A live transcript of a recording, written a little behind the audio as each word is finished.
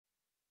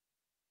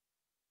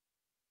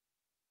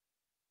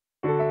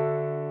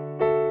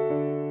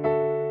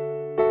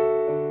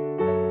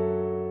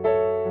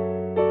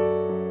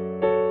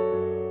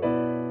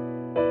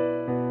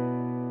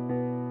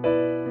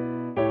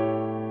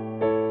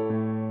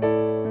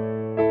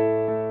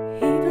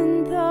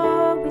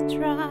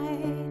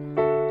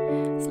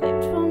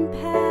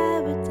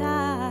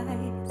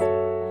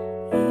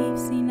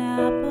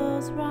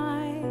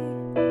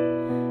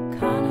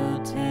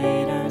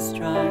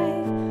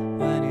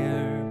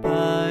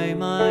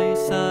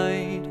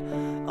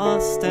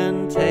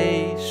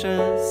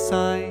ostentatious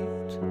sight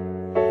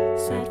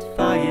set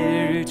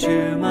fire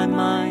to my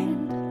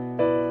mind,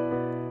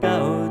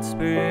 doubts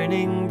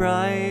burning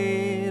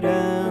bright,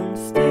 and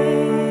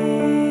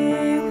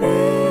stay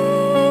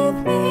with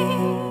me,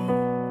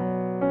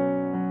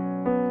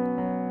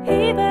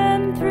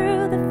 even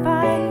through the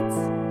fights,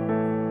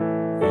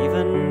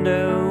 even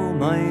though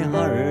my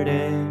heart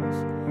is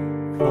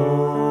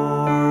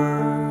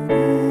fortified.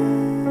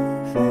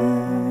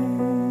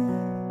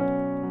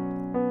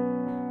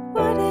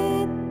 would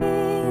it be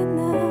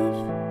enough?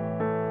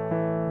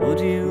 Would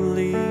you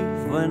leave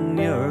when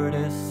you're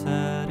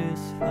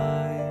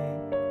dissatisfied?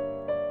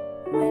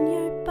 When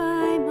you're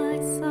by my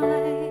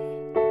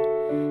side,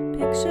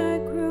 picture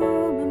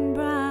groom and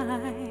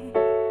bride,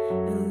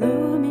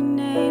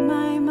 illuminate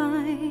my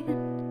mind,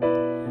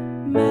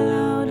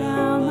 mellow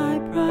down my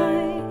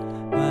pride.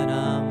 When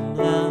I'm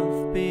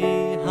left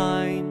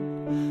behind,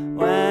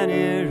 when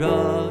you're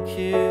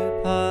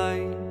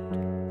occupied,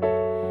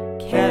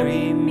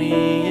 carry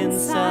me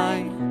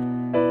inside,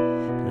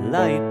 the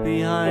light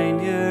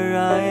behind your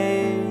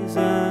eyes,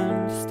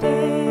 and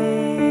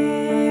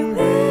stay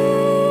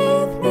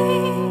with me,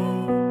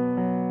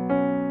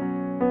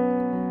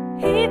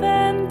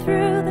 Even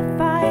through the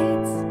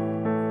fights,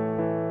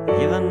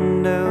 even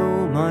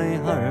though my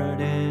heart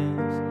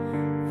is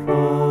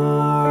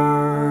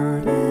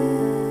fortified.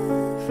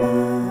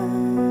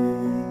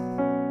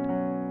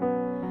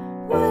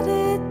 would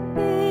it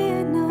be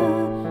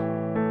enough?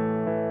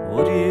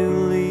 Would you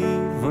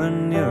leave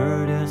when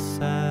you're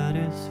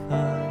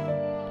dissatisfied?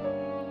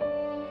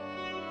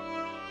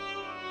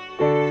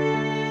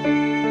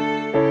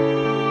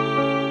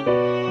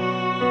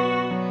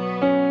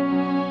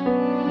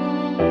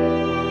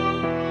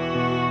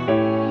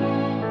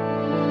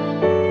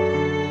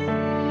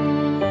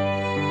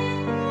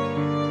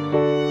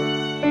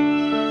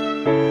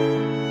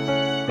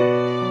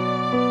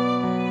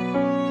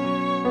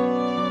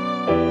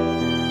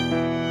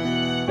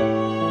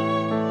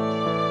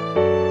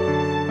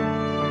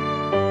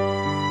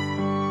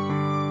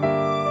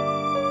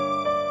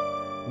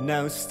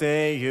 Now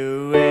stay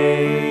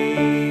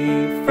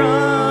away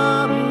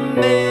from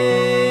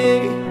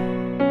me.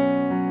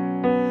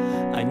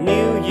 I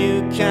knew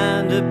you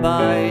can't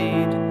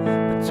abide,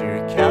 but your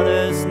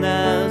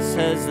callousness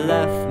has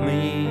left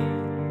me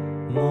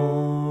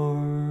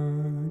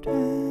mortified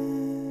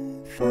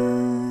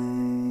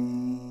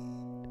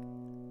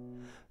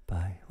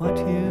by what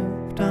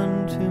you've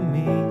done to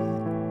me.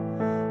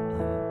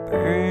 I'm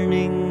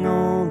burning